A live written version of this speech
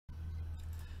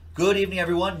Good evening,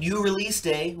 everyone. New release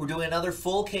day. We're doing another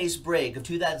full case break of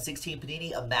 2016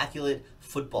 Panini Immaculate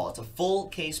Football. It's a full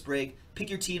case break. Pick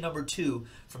your team number 2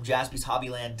 from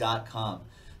JaspysHobbyland.com.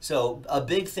 So a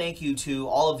big thank you to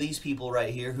all of these people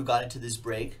right here who got into this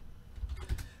break.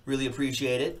 Really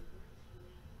appreciate it.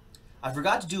 I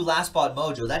forgot to do Last Spot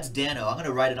Mojo. That's Dano. I'm going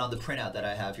to write it on the printout that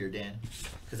I have here, Dan,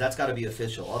 because that's got to be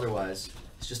official. Otherwise,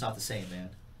 it's just not the same, man.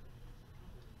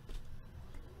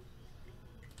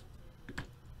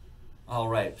 All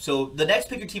right, so the next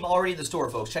pick your team already in the store,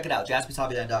 folks. Check it out,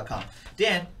 JaspysHobbyland.com.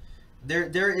 Dan,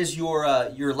 there is your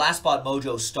Last Spot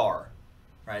Mojo star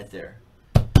right there.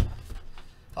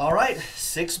 All right,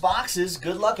 6 boxes.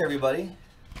 Good luck, everybody.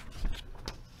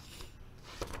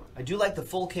 I do like the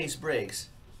full case breaks.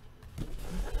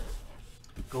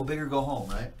 Go big or go home,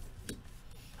 right?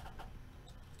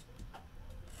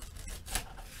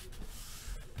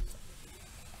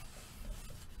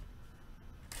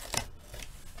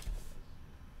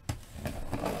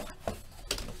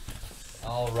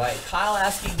 All right, Kyle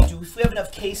asking, if we have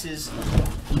enough cases,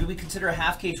 do we consider a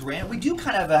half case random? We do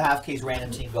kind of have a half case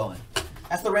random team going.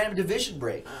 That's the random division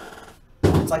break.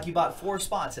 It's like you bought 4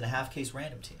 spots in a half case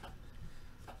random team.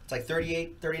 It's like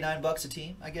 38, 39 bucks a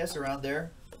team, I guess, around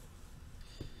there.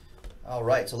 All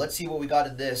right, so let's see what we got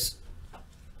in this.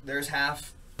 There's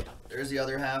half. There's the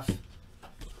other half. I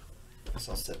guess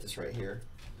I'll set this right here.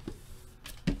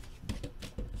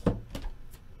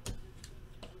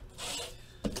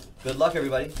 Good luck,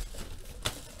 everybody.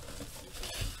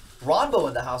 Ronbo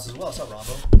in the house as well. What's up,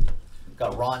 Ronbo?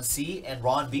 Got Ron C and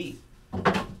Ron B.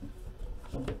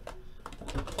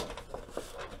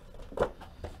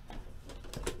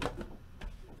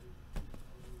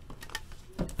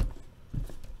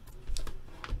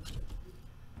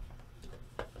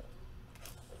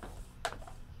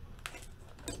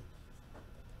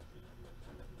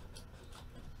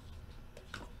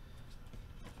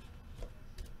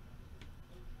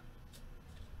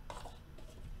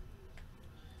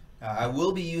 I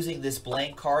will be using this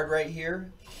blank card right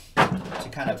here to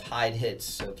kind of hide hits,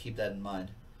 so keep that in mind.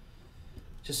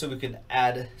 Just so we can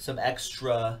add some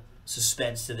extra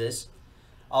suspense to this.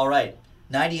 All right,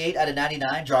 98 out of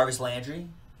 99, Jarvis Landry.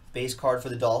 Base card for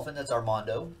the Dolphins, that's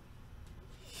Armando.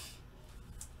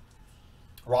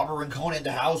 Robert Rincon in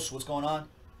the house, what's going on?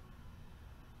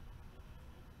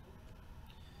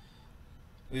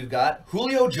 We've got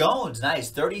Julio Jones,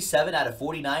 nice, 37 out of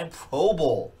 49, Pro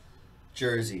Bowl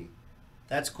jersey.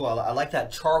 That's cool. I like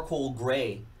that charcoal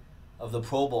gray of the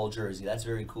Pro Bowl jersey. That's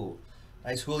very cool.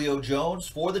 Nice Julio Jones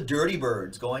for the Dirty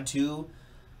Birds, going to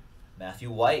Matthew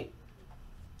White.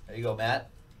 There you go, Matt.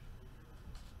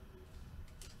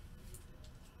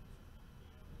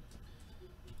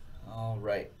 All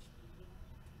right.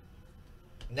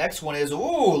 Next one is,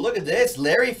 ooh, look at this.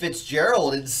 Larry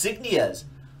Fitzgerald, Insignias,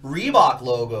 Reebok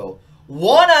logo.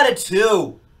 1 out of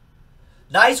 2.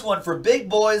 Nice one for Big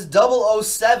Boys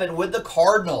 007 with the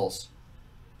Cardinals.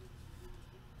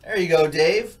 There you go,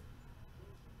 Dave.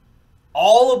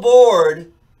 All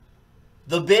aboard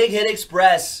the Big Hit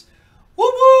Express.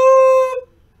 Whoop whoop!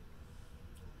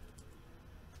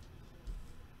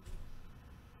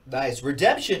 Nice.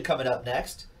 Redemption coming up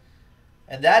next.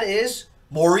 And that is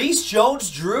Maurice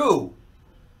Jones-Drew.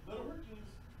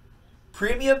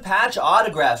 Premium patch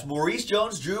autographs. Maurice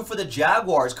Jones-Drew for the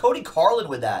Jaguars. Cody Carlin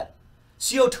with that.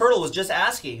 CO Turtle was just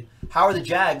asking, how are the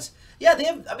Jags? Yeah, they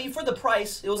have, I mean, for the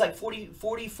price, it was like $44,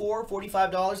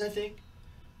 $45, I think.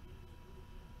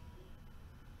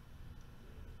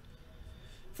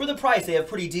 For the price, they have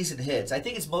pretty decent hits. I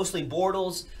think it's mostly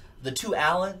Bortles, the 2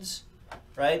 Allens,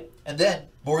 right? And then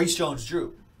Maurice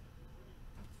Jones-Drew.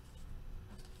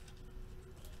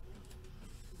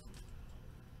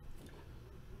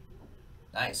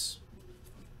 Nice.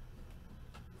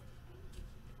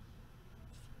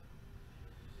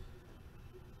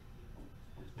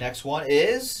 Next one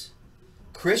is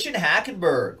Christian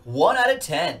Hackenberg, 1 out of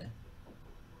 10.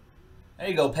 There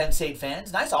you go, Penn State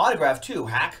fans. Nice autograph too,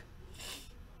 Hack.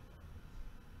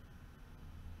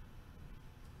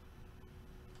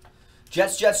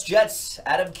 Jets, Jets, Jets.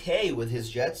 Adam K with his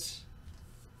Jets.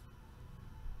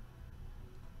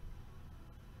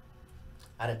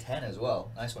 Out of 10 as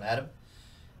well. Nice one, Adam.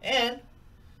 And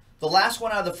the last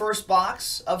one out of the first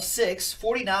box of 6,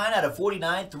 49 out of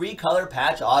 49, 3-color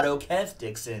patch auto, Kenneth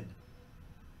Dixon.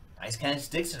 Nice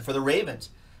Kenneth Dixon for the Ravens.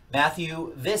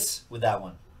 Matthew Viss with that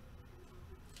one.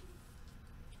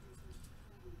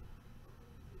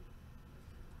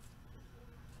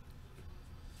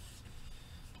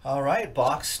 All right,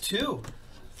 box 2.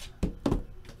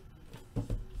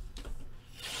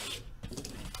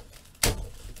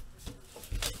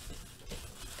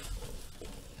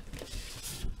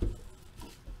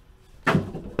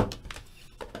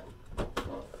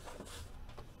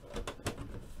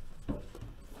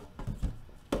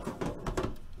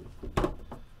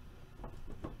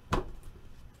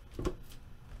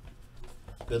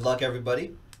 Good luck,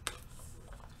 everybody.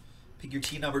 Pick your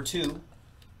team number 2.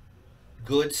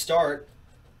 Good start.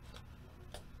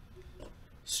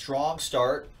 Strong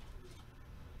start.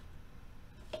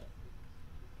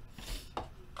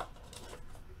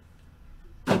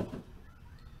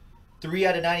 Three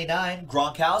out of 99.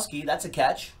 Gronkowski, that's a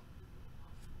catch.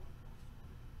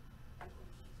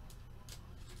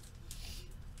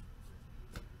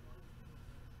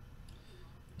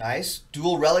 Nice.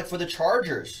 Dual relic for the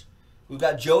Chargers. We've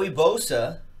got Joey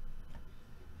Bosa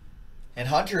and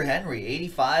Hunter Henry,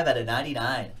 85 out of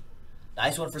 99.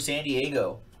 Nice one for San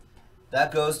Diego.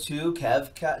 That goes to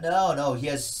no, he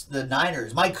has the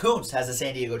Niners. Mike Kuntz has the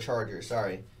San Diego Chargers,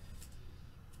 sorry.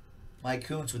 Mike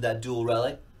Kuntz with that dual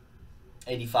relic,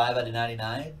 85 out of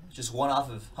 99. Just one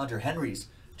off of Hunter Henry's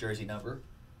jersey number.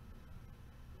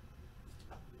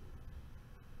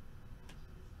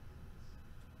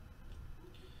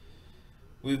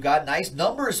 We've got nice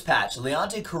numbers patch.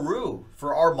 Leonte Carew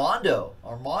for Armando.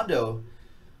 Armando,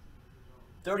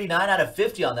 39 out of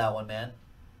 50 on that one, man.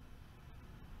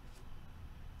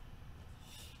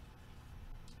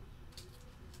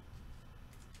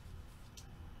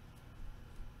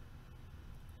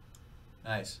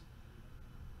 Nice.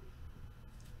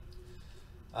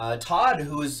 Todd,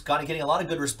 who is getting a lot of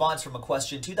good response from a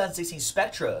question. 2016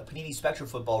 Spectra, Panini Spectra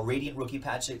Football, Radiant Rookie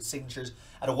Patch Signatures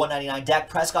out of 199. Dak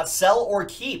Prescott, sell or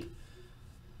keep?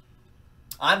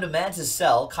 I'm the man to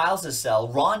sell. Kyle says sell.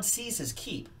 Ron C says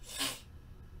keep.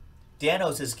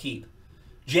 Dano says keep.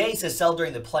 Jay says sell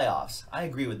during the playoffs. I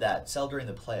agree with that. Sell during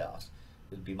the playoffs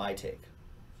would be my take.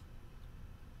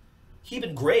 Keep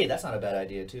and grade. That's not a bad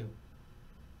idea, too.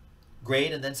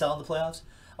 Grade and then sell in the playoffs.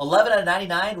 11 out of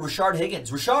 99, Rashard Higgins.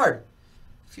 Rashard,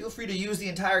 feel free to use the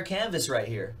entire canvas right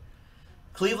here.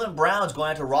 Cleveland Browns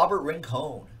going out to Robert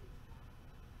Rincon.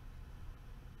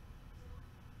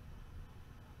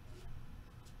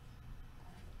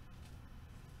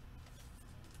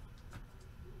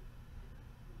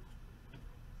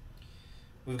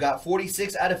 We've got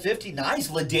 46 out of 50. Nice.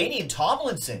 LaDainian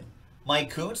Tomlinson. Mike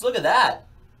Kuntz, look at that.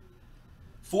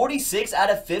 46 out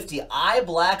of 50. Eye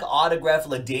black autograph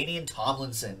LaDainian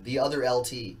Tomlinson, the other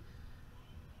LT.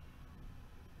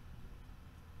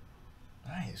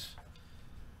 Nice.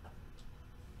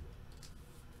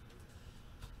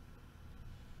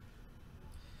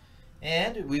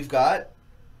 And we've got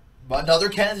another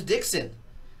Kenneth Dixon.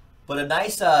 But a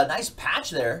nice nice patch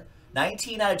there.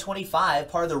 19 out of 25,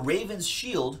 part of the Ravens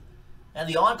Shield. And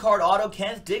the on-card auto,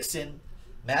 Kenneth Dixon,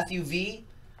 Matthew V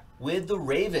with the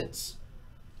Ravens.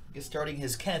 He's starting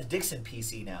his Kenneth Dixon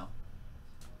PC now.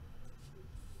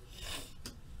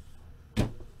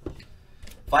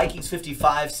 Vikings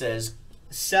 55 says,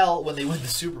 sell when they win the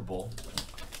Super Bowl.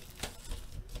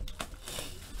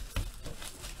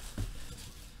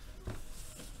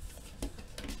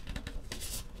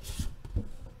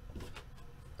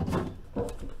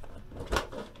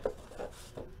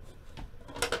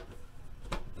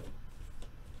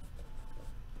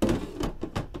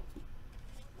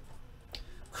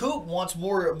 Coop wants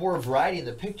more variety in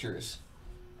the pictures.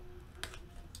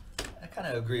 I kind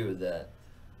of agree with that.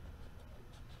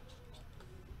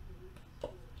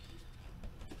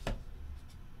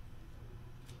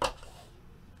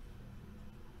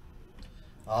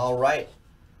 All right.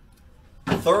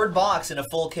 Third box in a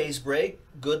full case break.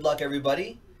 Good luck,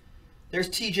 everybody. There's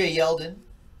TJ Yeldon.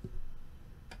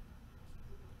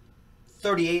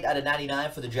 38 out of 99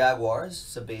 for the Jaguars.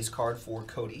 It's a base card for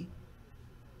Cody.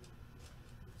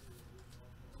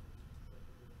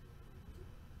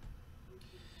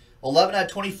 $11 out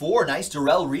of 24. Nice.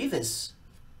 Darrelle Revis.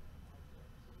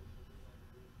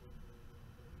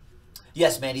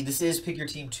 Yes, Mandy, this is Pick Your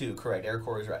Team 2. Correct. Eric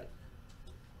Corey is right.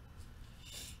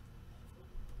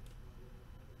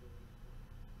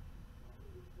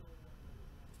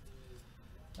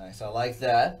 Nice. I like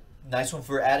that. Nice one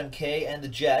for Adam K and the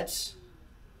Jets.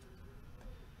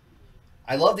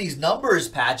 I love these numbers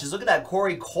patches. Look at that.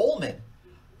 Corey Coleman.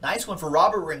 Nice one for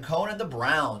Robert Rincon and the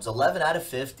Browns. 11 out of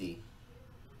 50.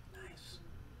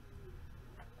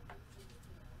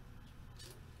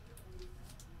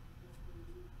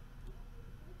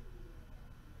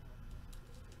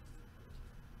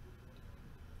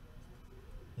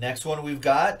 Next one we've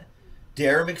got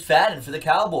Darren McFadden for the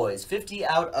Cowboys. 50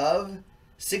 out of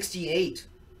 68.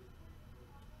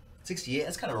 68,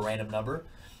 that's kind of a random number.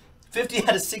 50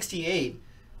 out of 68.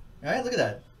 All right, look at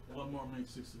that. What more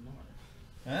makes 69?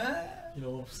 You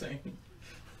know what I'm saying?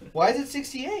 Why is it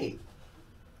 68?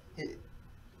 Am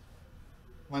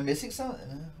I missing something? Is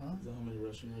that how many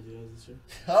rushing yards he has this year?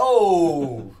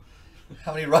 Oh!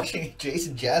 How many rushing?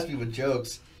 Jason Jaspy with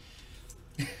jokes.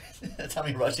 That's how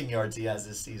many rushing yards he has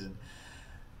this season.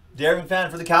 Darren fan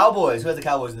for the Cowboys. Who has the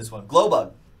Cowboys in this one?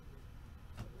 Glowbug.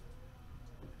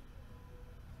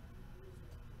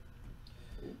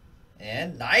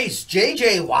 And nice.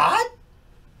 J.J. Watt.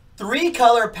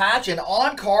 3-color patch and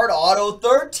on-card auto.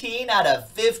 13 out of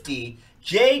 50.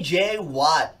 J.J.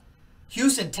 Watt.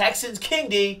 Houston Texans. King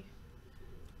D.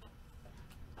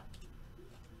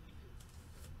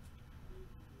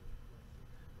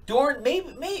 Dorn,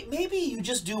 maybe you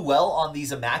just do well on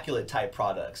these Immaculate type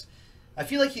products. I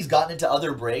feel like he's gotten into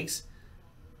other breaks,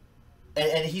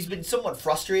 and he's been somewhat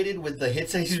frustrated with the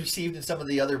hits that he's received in some of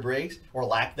the other breaks, or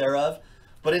lack thereof.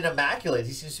 But in Immaculate,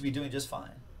 he seems to be doing just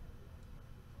fine.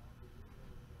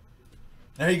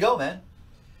 There you go, man.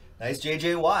 Nice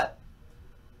J.J. Watt.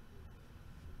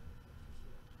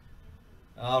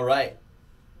 All right.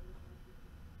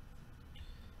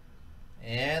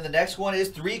 And the next one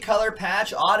is 3-color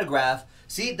patch autograph.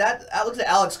 See, that looks at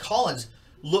Alex Collins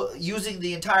using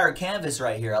the entire canvas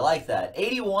right here. I like that.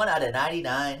 81 out of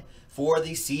 99 for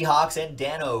the Seahawks and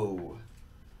Dano.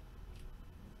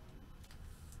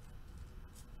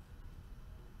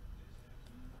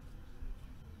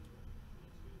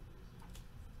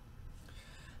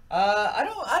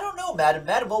 I don't know, Madam.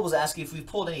 Madam Bull was asking if we've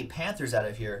pulled any Panthers out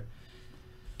of here.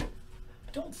 I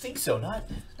don't think so. Not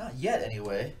yet,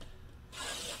 anyway.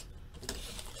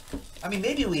 I mean,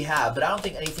 maybe we have, but I don't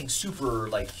think anything super,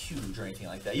 like, huge or anything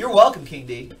like that. You're welcome, King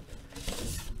D.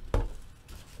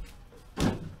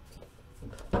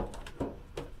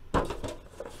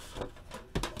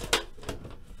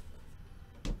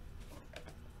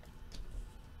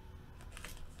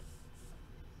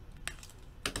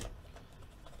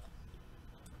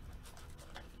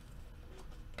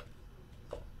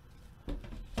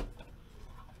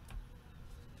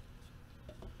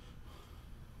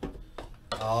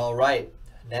 All right,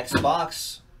 next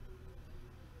box.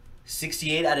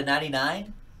 68 out of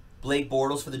 99. Blake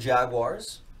Bortles for the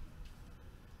Jaguars.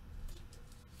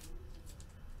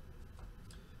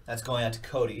 That's going out to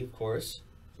Cody, of course.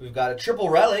 We've got a triple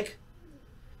relic.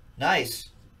 Nice.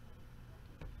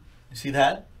 You see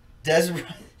that?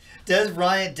 Dez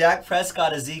Bryant, Dak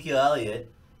Prescott, Ezekiel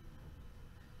Elliott.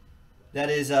 That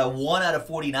is 1 out of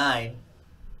 49.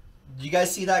 Do you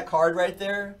guys see that card right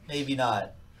there? Maybe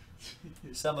not.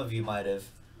 Some of you might have.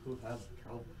 Who has the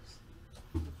Cowboys?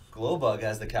 Glowbug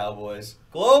has the Cowboys.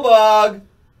 Glowbug!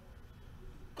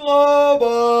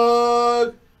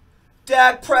 Glowbug!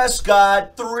 Dak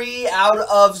Prescott, 3 out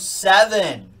of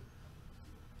 7.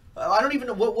 I don't even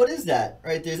know. What is that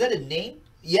right there? Is that a name?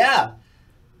 Yeah.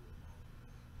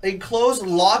 Enclosed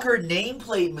locker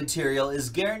nameplate material is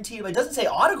guaranteed. It doesn't say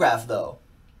autograph, though.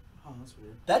 Oh, that's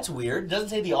weird. That's weird. It doesn't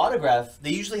say the autograph.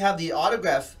 They usually have the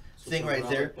autograph thing right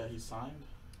there. That he signed?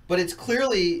 But it's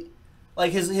clearly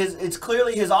like it's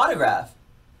clearly his autograph.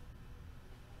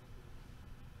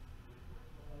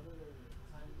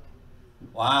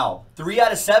 Wow. 3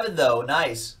 out of 7 though.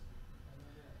 Nice.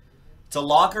 It's a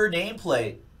locker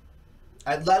nameplate.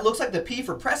 That looks like the P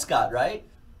for Prescott, right?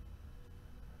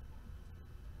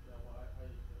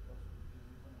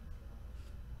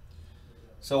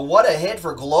 So what a hit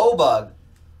for Glowbug.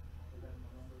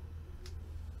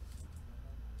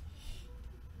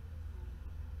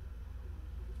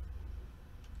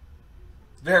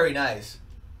 Very nice.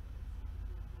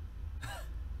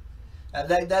 I'm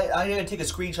going to take a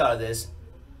screenshot of this.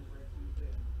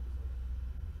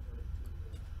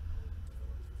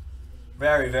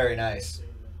 Very, very nice.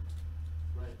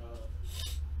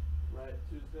 Right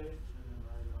Tuesday.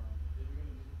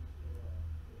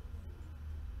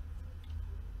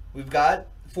 We've got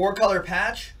 4-color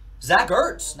patch. Zach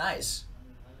Ertz. Nice.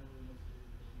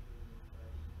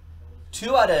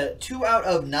 2 out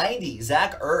of 90.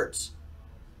 Zach Ertz.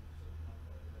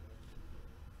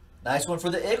 Nice one for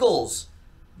the Eagles.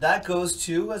 That goes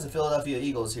to, who has the Philadelphia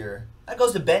Eagles here? That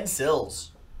goes to Ben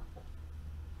Sills.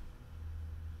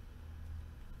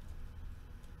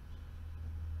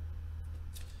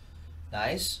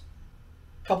 Nice.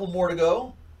 Couple more to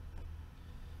go.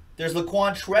 There's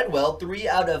Laquan Treadwell, 3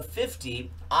 out of 50.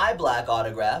 Eye black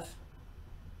autograph.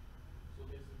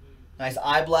 Nice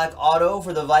eye black auto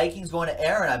for the Vikings going to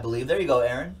Aaron, I believe. There you go,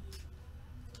 Aaron.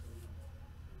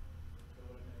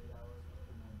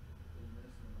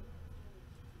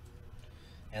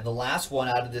 And the last one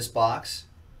out of this box.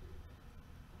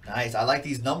 Nice. I like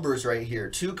these numbers right here.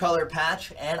 2-color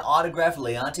patch and autograph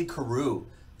Leonte Carew.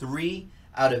 3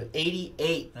 out of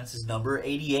 88. That's his number,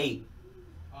 88.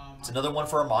 It's another one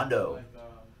for Armando.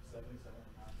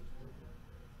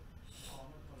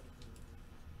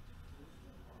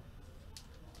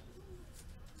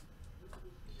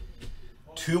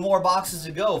 Two more boxes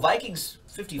to go. Vikings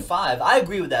 55. I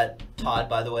agree with that, Todd,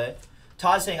 by the way.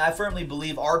 Todd's saying, I firmly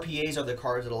believe RPAs are the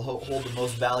cards that will hold the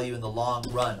most value in the long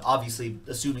run. Obviously,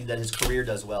 assuming that his career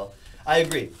does well. I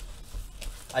agree.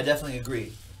 I definitely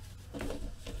agree.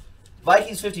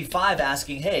 Vikings 55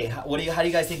 asking, hey, how do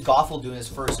you guys think Goff will do in his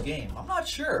first game? I'm not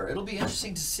sure. It'll be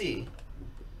interesting to see.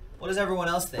 What does everyone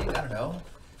else think? I don't know.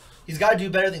 He's got to do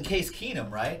better than Case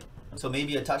Keenum, right? So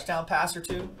maybe a touchdown pass or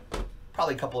two.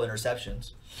 Probably a couple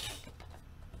interceptions.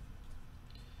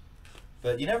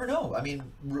 But you never know. I mean,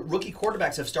 rookie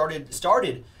quarterbacks have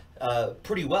started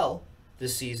pretty well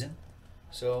this season.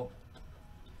 So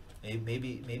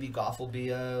maybe Goff will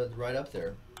be right up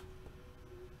there.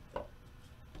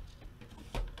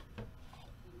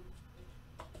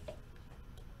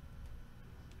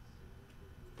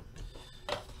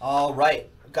 All right,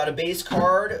 got a base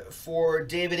card for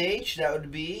David H. That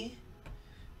would be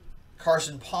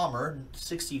Carson Palmer,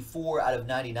 64 out of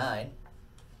 99.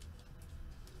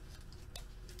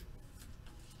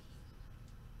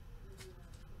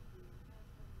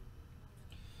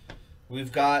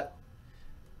 We've got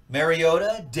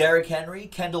Mariota, Derrick Henry,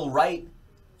 Kendall Wright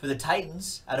for the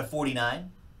Titans out of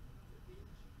 49.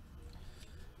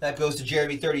 That goes to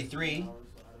Jeremy 33.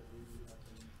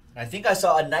 I think I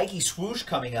saw a Nike swoosh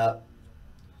coming up.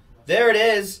 There it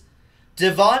is.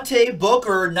 Devontae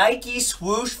Booker, Nike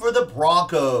swoosh for the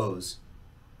Broncos.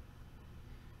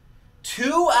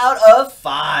 2 out of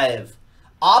 5.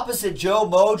 Opposite Joe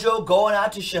Mojo going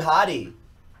out to Shahadi.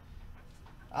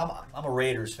 I'm a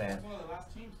Raiders fan. One of the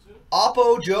last teams too.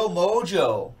 Oppo Joe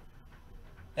Mojo.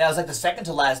 Yeah, it was like the second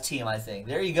to last team, I think.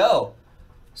 There you go.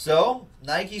 So,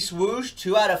 Nike swoosh,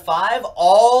 2 out of 5.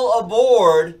 All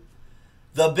aboard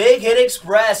the Big Hit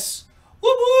Express.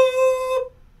 Whoop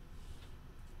whoop.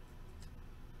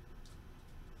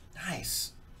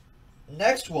 Nice.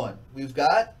 Next one, we've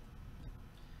got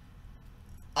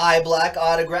Eye Black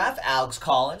autograph, Alex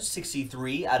Collins,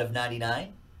 63 out of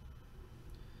 99.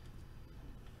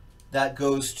 That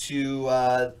goes to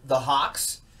the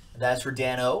Hawks. That's for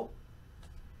Dan O.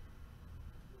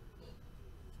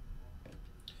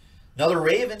 Another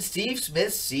Raven, Steve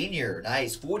Smith Sr.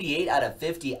 Nice. 48 out of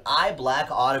 50. Eye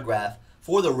Black autograph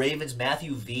for the Ravens,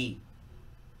 Matthew V.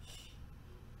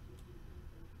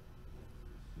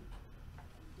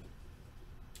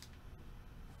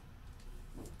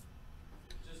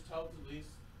 Just tell Delise.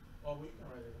 Oh, we can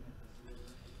write it.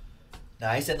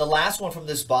 Nice. And the last one from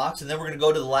this box, and then we're going to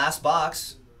go to the last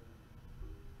box.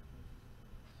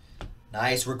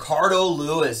 Nice. Ricardo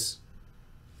Lewis.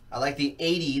 I like the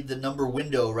 80, the number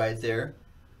window right there.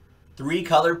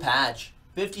 3-color patch.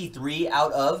 53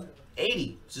 out of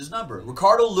 80. It's his number.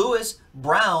 Ricardo Lewis,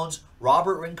 Browns,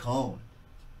 Robert Rincon.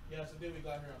 Yeah, it's the day we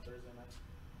got here on Thursday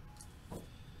night.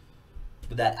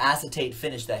 With that acetate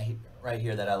finish right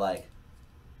here that I like.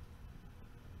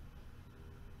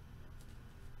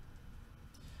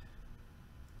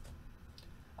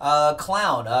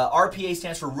 Clown. RPA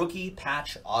stands for Rookie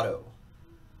Patch Auto.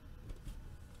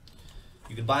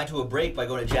 You can buy into a break by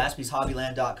going to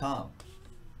JaspysHobbyland.com.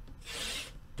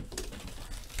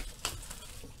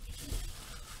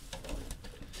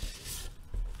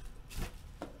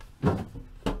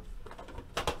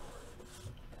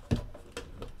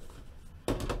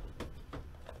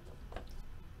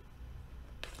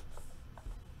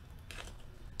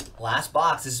 Last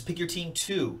box. This is Pick Your Team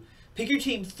 2. Pick Your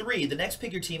Team 3. The next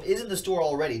Pick Your Team is in the store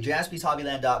already.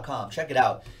 JaspysHobbyland.com. Check it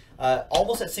out.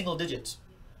 Almost at single digits.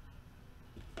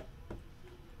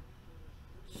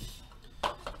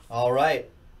 All right.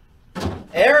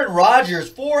 Aaron Rodgers,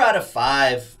 4 out of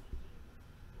 5.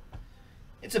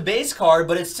 It's a base card,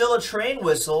 but it's still a train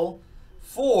whistle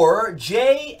for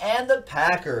Jay and the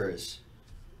Packers.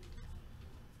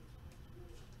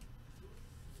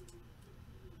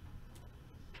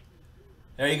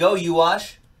 There you go,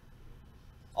 Uwash.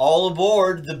 All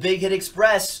aboard the Big Hit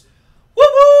Express. Whoop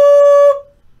whoop!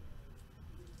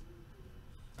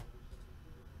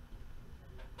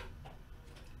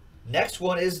 Next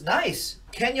one is nice.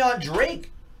 Kenyon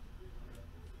Drake.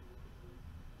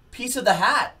 Piece of the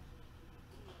hat.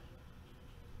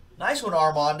 Nice one,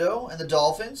 Armando and the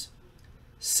Dolphins.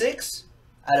 6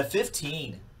 out of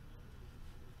 15.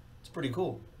 It's pretty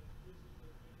cool.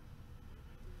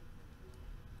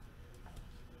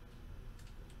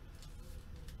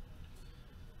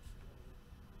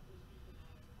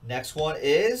 Next one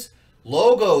is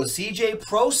logo CJ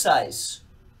Prosize.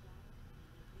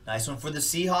 Nice one for the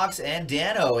Seahawks and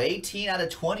Dano. 18 out of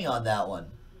 20 on that one.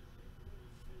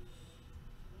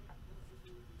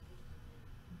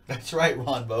 That's right,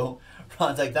 Ronbo.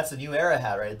 Ron's like, that's a new era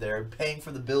hat right there. Paying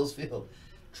for the Bills field.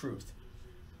 Truth.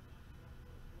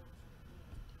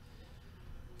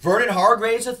 Vernon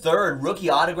Hargraves III.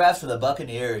 Rookie autographs for the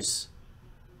Buccaneers.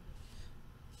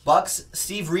 Bucks,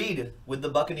 Steve Reed with the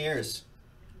Buccaneers.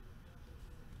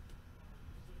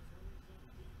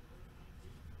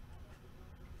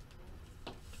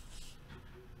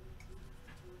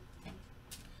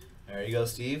 There you go,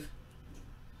 Steve.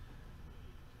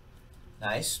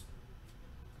 Nice.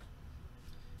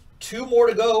 2 more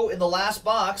to go in the last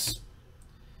box.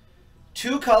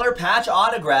 2-color patch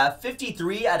autograph,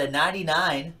 53 out of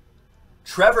 99.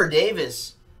 Trevor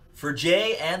Davis for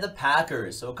Jay and the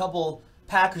Packers. So a couple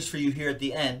Packers for you here at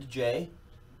the end, Jay.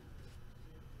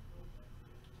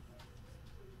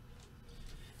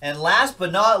 And last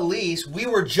but not least, we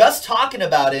were just talking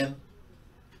about him.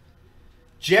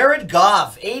 Jared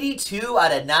Goff, 82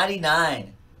 out of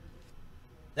 99.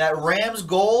 That Rams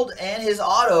gold and his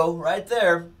auto right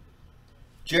there.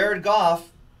 Jared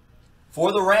Goff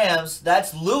for the Rams.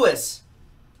 That's Lewis.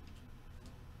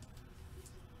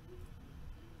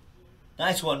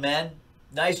 Nice one, man.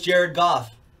 Nice Jared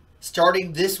Goff.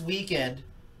 Starting this weekend.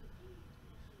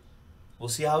 We'll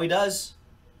see how he does.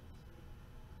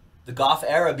 The Goff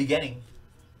era beginning.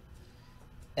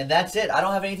 And that's it. I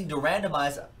don't have anything to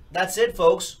randomize. That's it,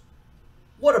 folks.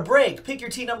 What a break. Pick your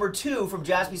team number 2 from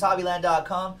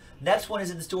JaspysHobbyland.com. Next one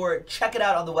is in the store. Check it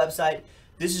out on the website.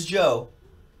 This is Joe.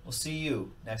 We'll see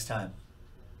you next time.